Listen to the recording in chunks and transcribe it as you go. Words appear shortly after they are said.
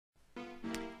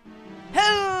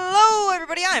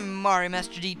I'm Mario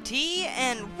Master DT,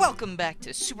 and welcome back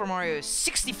to Super Mario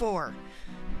 64.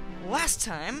 Last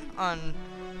time on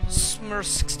Smurf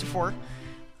 64,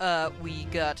 we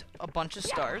got a bunch of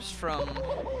stars from,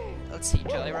 let's see,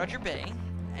 Jolly Roger Bay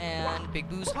and Big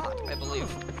Boo's Haunt, I believe.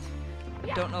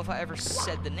 Don't know if I ever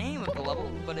said the name of the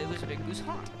level, but it was Big Boo's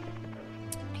Haunt.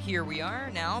 Here we are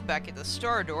now, back at the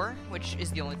star door, which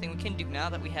is the only thing we can do now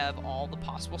that we have all the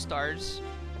possible stars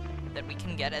that we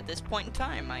can get at this point in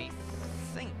time, I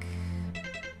think.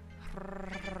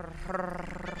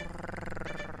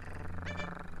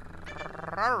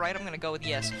 Alright, I'm gonna go with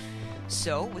yes.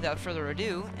 So, without further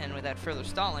ado, and without further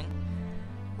stalling,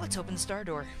 let's open the star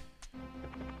door.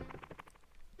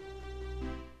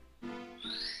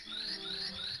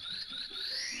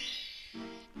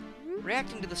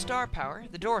 Reacting to the star power,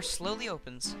 the door slowly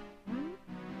opens.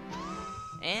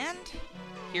 And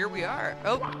here we are.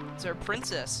 Oh, it's our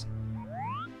princess.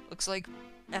 Looks like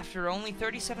after only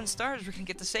 37 stars, we're gonna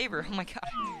get to save her. Oh my god.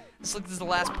 This looks like the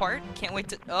last part. Can't wait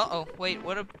to... Uh-oh. Wait,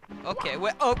 what a... Okay,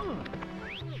 wait... Oh!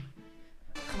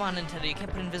 Come on, Nintendo. You can't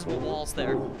put invisible walls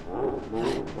there.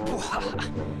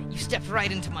 You stepped right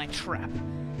into my trap.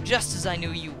 Just as I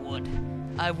knew you would.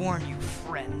 I warn you,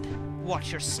 friend.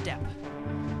 Watch your step.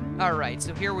 Alright,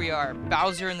 so here we are,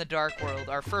 Bowser in the Dark World,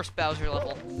 our first Bowser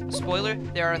level. Spoiler,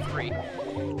 there are 3.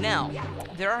 Now,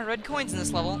 there are red coins in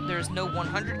this level, there's no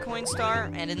 100 coin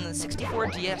star, and in the 64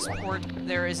 DS port,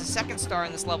 there is a second star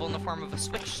in this level in the form of a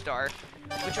Switch star,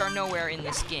 which are nowhere in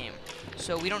this game.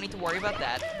 So we don't need to worry about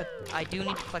that, but I do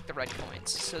need to collect the red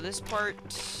coins. So this part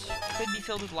could be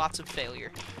filled with lots of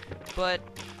failure. But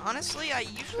honestly, I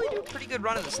usually do a pretty good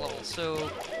run of this level, so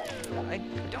I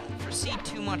don't foresee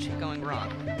too much going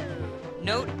wrong.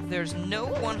 Note, there's no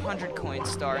 100 coin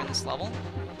star in this level,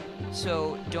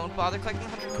 so don't bother collecting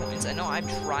 100 coins. I know I've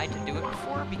tried to do it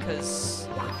before because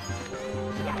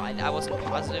I wasn't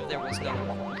positive there was no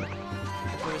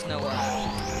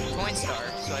coin star,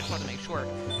 so I just wanted to make sure.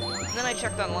 And then I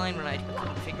checked online when I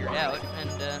couldn't figure it out, and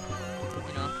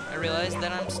you know, I realized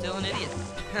that I'm still an idiot.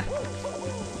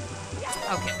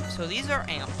 Okay, so these are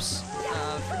amps.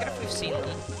 Forget if we've seen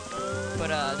them, but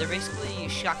they're basically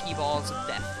shocky balls of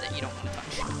death that you don't want to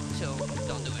touch, so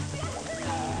don't do it.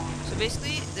 So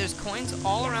basically, there's coins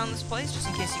all around this place just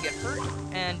in case you get hurt,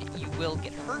 and you will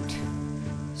get hurt,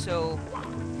 so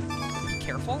be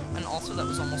careful. And also, that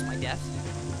was almost my death.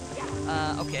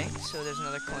 Okay, so there's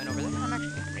another coin over there. I'm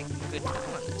actually making good time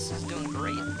on this. This is doing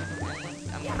great.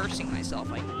 And I'm cursing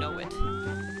myself, I know it.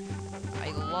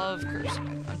 I love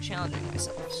cursing. I'm challenging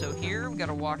myself. So here, we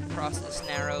gotta walk across this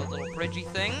narrow little bridgey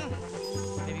thing.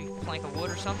 Maybe a plank of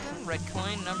wood or something. Red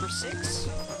coin, number 6.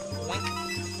 Wink.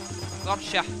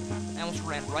 Gotcha. I almost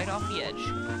ran right off the edge.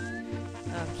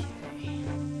 Okay.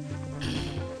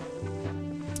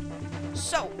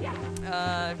 So,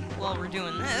 while we're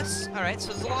doing this, alright,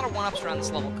 so there's a lot of one-ups around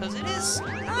this level, because it is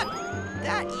not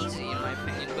that easy, in my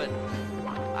opinion, but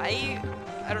I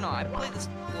don't know, I've played this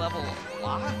level a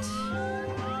lot,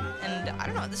 and I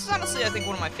don't know, this is honestly, I think,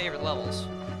 one of my favorite levels,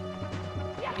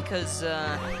 because,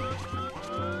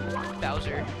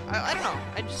 Bowser, I don't know,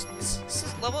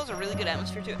 this level has a really good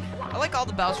atmosphere to it. I like all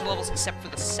the Bowser levels except for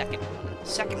the second one. The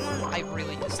second one, I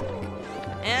really dislike.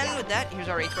 And with that, here's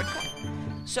our 8th red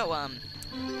coin. So, I'm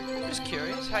just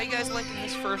curious, how you guys liking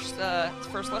this first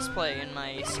Let's Play in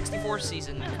my 64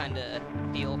 season kind of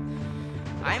deal?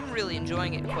 I'm really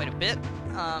enjoying it quite a bit.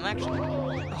 Actually,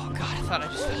 oh god, I thought I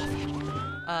just fell off the edge.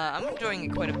 I'm enjoying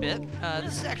it quite a bit.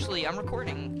 This is actually, I'm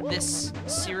recording this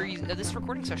series, this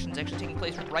recording session is actually taking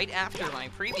place right after my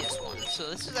previous one. So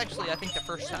this is actually, I think, the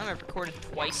first time I've recorded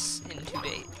twice in 2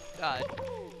 days.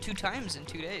 2 times in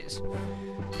 2 days.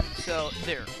 So,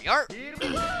 there we are.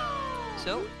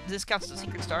 So, this counts as a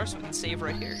secret star, so we can save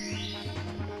right here.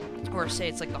 Or say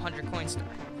it's like the 100 coin star.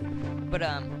 But,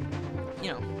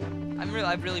 you know,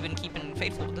 I've really been keeping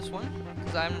faithful with this one,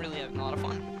 because I'm really having a lot of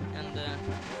fun. And,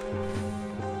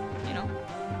 you know,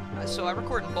 so I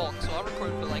record in bulk, so I'll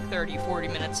record for like 30, 40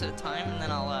 minutes at a time, and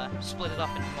then I'll split it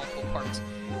up into multiple parts.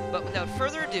 But without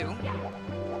further ado,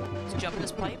 let's jump in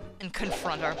this pipe and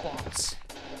confront our boss.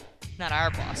 Not our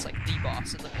boss, like the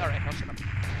boss. Alright, I'll shut up.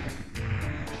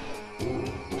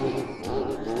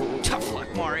 Tough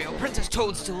luck, Mario. Princess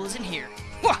Toadstool isn't here.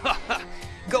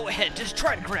 Go ahead, just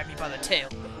try to grab me by the tail.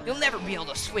 You'll never be able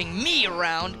to swing me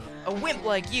around. A wimp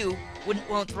like you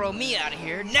won't throw me out of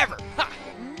here. Never. Ha!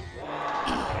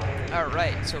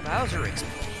 Alright, so Bowser is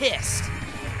pissed.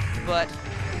 But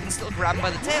we can still grab him by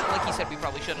the tail, like he said we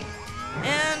probably shouldn't.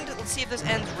 And let's see if this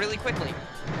ends really quickly.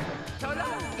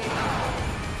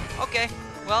 Okay,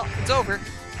 well, it's over.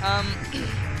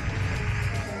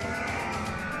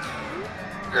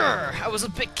 I was a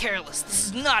bit careless. This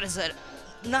is not as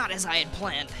I had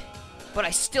planned. But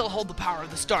I still hold the power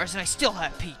of the stars, and I still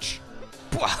have Peach.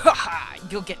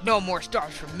 You'll get no more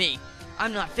stars from me.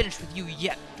 I'm not finished with you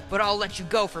yet, but I'll let you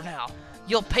go for now.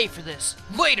 You'll pay for this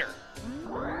later.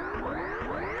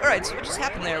 Alright, so what just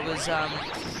happened there was,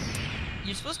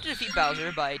 you're supposed to defeat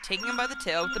Bowser by taking him by the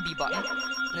tail with the B button,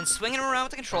 and then swinging him around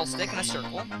with the control stick in a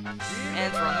circle, and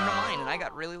throwing him to mine, and I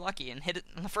got really lucky and hit it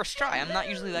on the first try. I'm not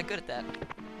usually that good at that.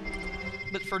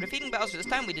 But for defeating Bowser this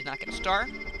time, we did not get a star.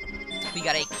 We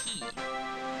got a key.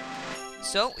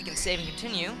 So, we can save and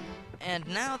continue, and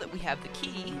now that we have the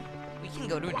key, we can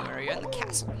go to a new area in the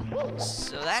castle.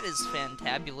 So that is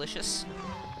fantabulous.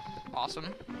 Awesome,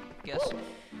 I guess.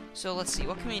 So let's see,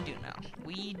 what can we do now?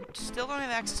 We still don't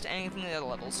have access to anything in the other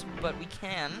levels, but we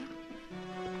can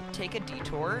take a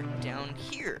detour down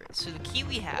here. So the key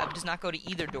we have does not go to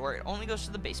either door, it only goes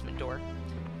to the basement door.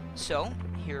 So,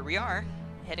 here we are,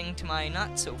 heading to my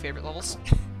not-so-favorite levels.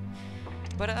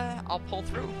 But, I'll pull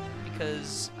through,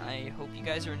 because I hope you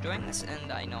guys are enjoying this,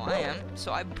 and I know I am.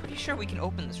 So I'm pretty sure we can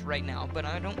open this right now, but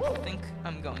I don't think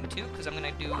I'm going to, because I'm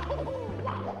going to do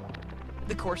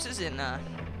the courses in,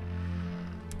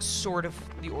 sort of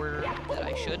the order that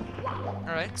I should.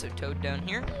 Alright, so Toad down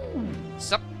here.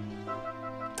 Sup?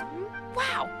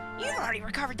 Wow, you've already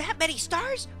recovered that many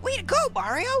stars? Way to go,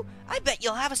 Mario! I bet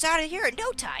you'll have us out of here in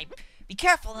no time. Be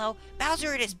careful, though.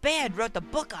 Bowser and his band wrote the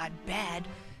book on bad.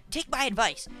 Take my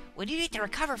advice. When you need to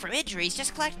recover from injuries,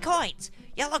 just collect coins.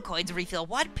 Yellow coins refill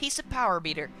 1 piece of power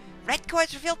meter. Red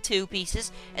coins refill 2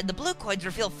 pieces, and the blue coins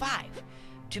refill 5.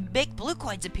 To make blue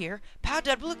coins appear, pound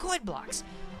on blue coin blocks.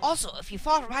 Also, if you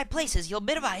fall from high places, you'll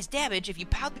minimize damage if you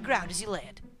pound the ground as you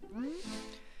land.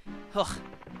 Ugh.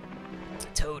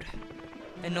 Toad.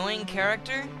 Annoying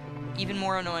character, even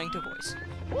more annoying to voice.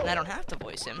 And I don't have to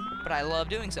voice him, but I love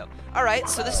doing so. Alright,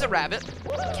 so this is a rabbit.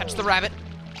 Catch the rabbit.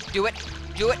 Do it.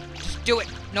 Do it. Just do it.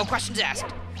 No questions asked.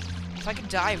 If I could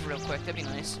dive real quick, that'd be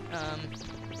nice.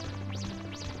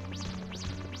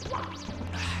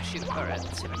 Shoot. Alright,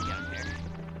 let's see if I can get him here.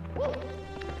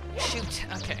 Shoot.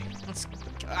 Okay. Let's...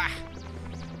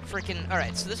 Freaking...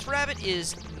 Alright, so this rabbit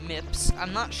is MIPS.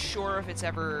 I'm not sure if it's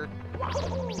ever...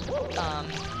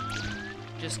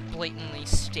 just blatantly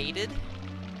stated.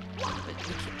 But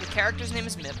the character's name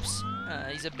is MIPS.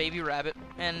 He's a baby rabbit.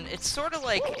 And it's sort of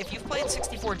like, if you've played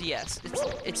 64 DS,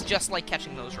 it's just like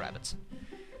catching those rabbits.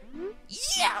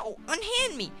 Yow!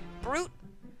 Unhand me, brute!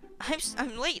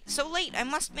 I'm late. So late. I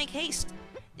must make haste.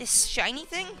 This shiny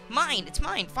thing? Mine. It's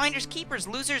mine. Finders, keepers,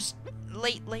 losers.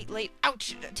 Late, late, late.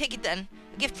 Ouch. Take it then.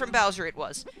 A gift from Bowser it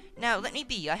was. Now, let me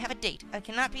be. I have a date. I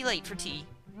cannot be late for tea.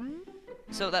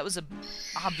 So that was a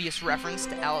obvious reference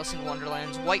to Alice in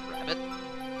Wonderland's White Rabbit.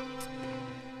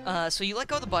 So you let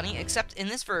go of the bunny, except in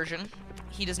this version,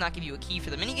 he does not give you a key for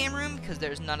the minigame room, because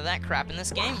there's none of that crap in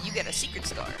this game. You get a secret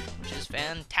star, which is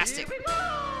fantastic.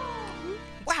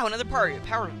 Wow, another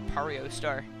Pario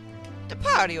star. The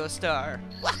Pario star!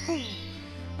 Wahoo!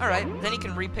 Alright, then you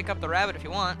can re-pick up the rabbit if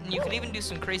you want, and you can even do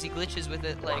some crazy glitches with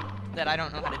it, like, that I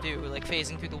don't know how to do, like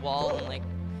phasing through the wall and, like,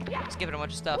 skipping a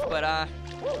bunch of stuff, but,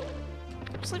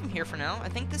 just leave him here for now. I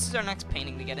think this is our next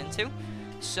painting to get into.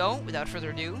 So, without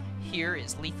further ado, here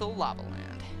is Lethal Lava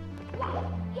Land.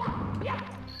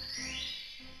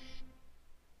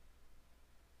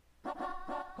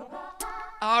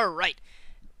 Alright.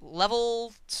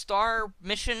 Level star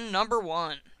mission number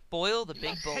 1. Boil the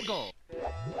Big Bully.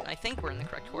 I think we're in the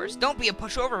correct course. Don't be a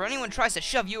pushover. If anyone tries to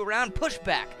shove you around, push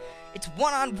back. It's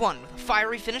one-on-one with a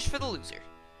fiery finish for the loser.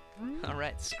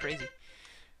 Alright, this is crazy.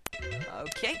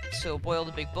 Okay, so boil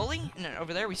the big bully, and then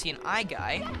over there we see an eye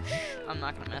guy, which I'm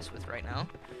not going to mess with right now.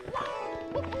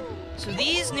 So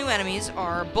these new enemies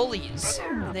are bullies.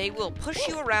 They will push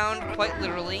you around quite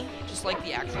literally, just like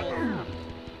the actual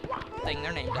thing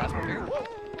they're named after.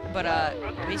 But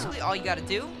basically all you got to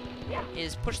do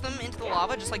is push them into the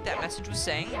lava, just like that message was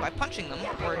saying, by punching them,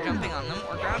 or jumping on them,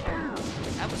 or ground them.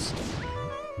 That was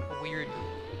a weird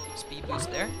speed boost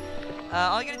there.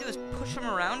 All you gotta do is push them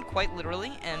around, quite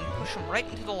literally, and push them right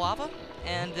into the lava,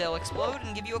 and they'll explode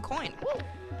and give you a coin.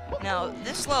 Now,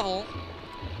 this level,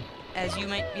 as you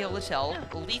might be able to tell,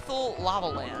 Lethal Lava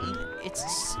Land,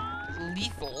 it's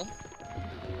lethal,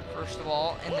 first of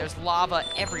all, and there's lava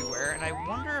everywhere, and I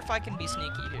wonder if I can be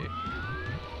sneaky here.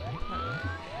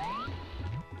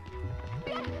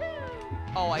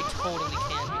 Oh, I totally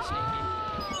can be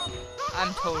sneaky.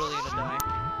 I'm totally gonna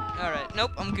die. Alright,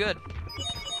 nope, I'm good.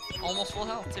 Almost full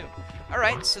health, too.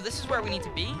 Alright, so this is where we need to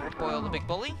be. Boil the big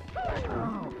bully.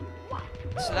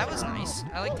 So that was nice.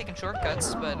 I like taking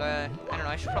shortcuts, but I don't know,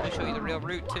 I should probably show you the real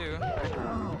route too.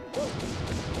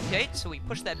 Okay, so we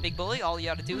push that big bully. All you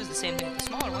gotta do is the same thing with the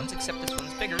smaller ones, except this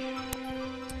one's bigger.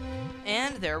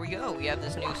 And there we go. We have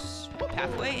this new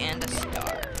pathway and a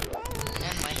star.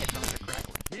 And my headphones are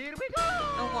crackling. Here we go!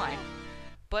 Oh, why?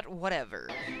 But whatever.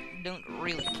 Don't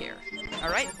really care.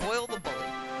 Alright, boil the bully.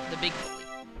 The big bully.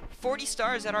 40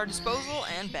 stars at our disposal,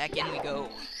 and back in we go.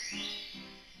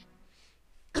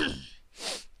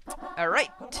 Alright,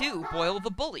 2, boil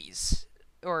the bullies.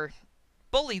 Or,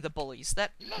 bully the bullies.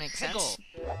 That makes sense.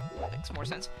 Makes more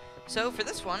sense. So, for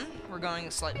this one, we're going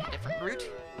a slightly different route.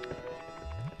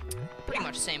 Pretty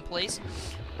much same place.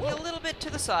 A little bit to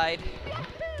the side.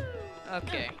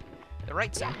 Okay. The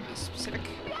right side, to be specific.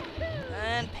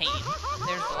 And pain.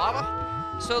 There's the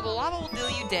lava. So the lava will deal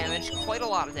you damage, quite a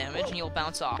lot of damage, and you'll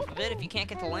bounce off of it. If you can't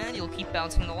get to land, you'll keep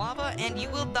bouncing the lava, and you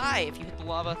will die if you hit the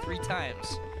lava 3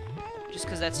 times. Just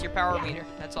because that's your power meter.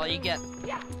 That's all you get.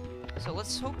 So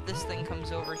let's hope this thing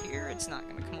comes over here. It's not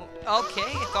going to come over. Okay,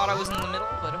 I thought I was in the middle,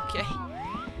 but okay.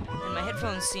 And my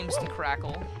headphones seems to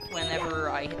crackle whenever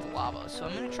I hit the lava, so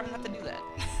I'm going to try not to do that.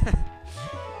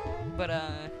 But,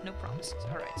 no promises.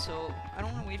 Alright, so I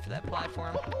don't want to wait for that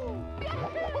platform.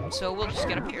 So we'll just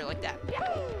get up here like that.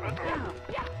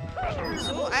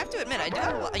 So I have to admit,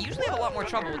 I usually have a lot more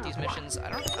trouble with these missions.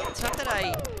 It's not that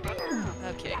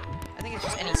okay. I think it's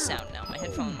just any sound now.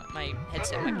 My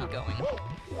headset might be going.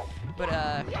 But,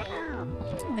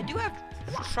 I do have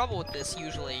trouble with this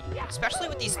usually, especially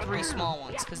with these 3 small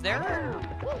ones, because they're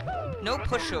no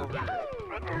pushover.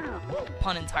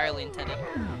 Pun entirely intended.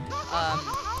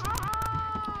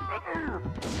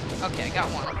 Okay, I got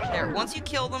one. There, once you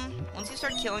kill them, once you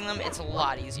start killing them, it's a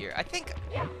lot easier. I think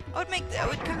I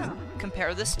would kind of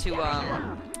compare this to,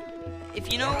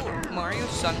 if you know Mario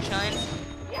Sunshine,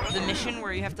 the mission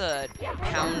where you have to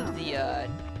pound the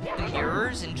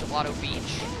mirrors in Gelato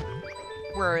Beach,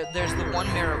 where there's the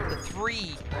one mirror with the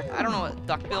 3, I don't know what,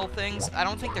 duckbill things? I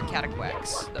don't think they're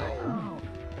cataquacks, though.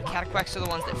 The cataquacks are the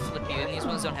ones that flip you, and these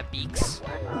ones don't have beaks.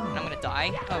 And I'm gonna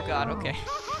die? Oh god, okay.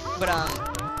 But,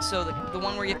 so the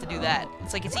one where you have to do that,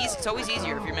 it's like, it's always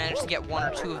easier if you manage to get 1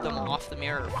 or 2 of them off the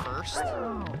mirror first.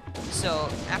 So,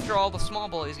 after all the small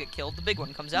bullies get killed, the big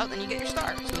one comes out, then you get your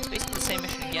star. So it's basically the same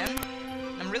mission again.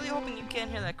 And I'm really hoping you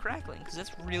can't hear that crackling, because that's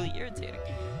really irritating.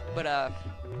 But,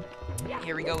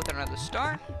 here we go with another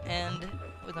star, and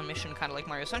with a mission kind of like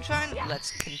Mario Sunshine,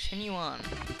 let's continue on.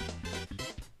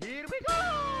 Here we go!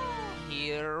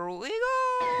 Here we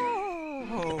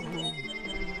go!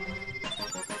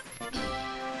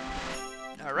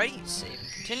 Alrighty, save and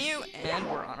continue, and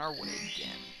we're on our way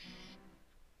again.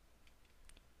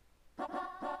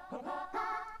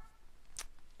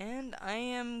 And I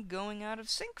am going out of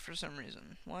sync for some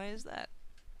reason. Why is that?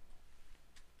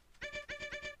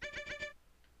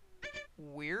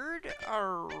 Weird?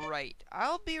 Alright,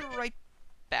 I'll be right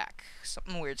back.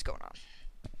 Something weird's going on.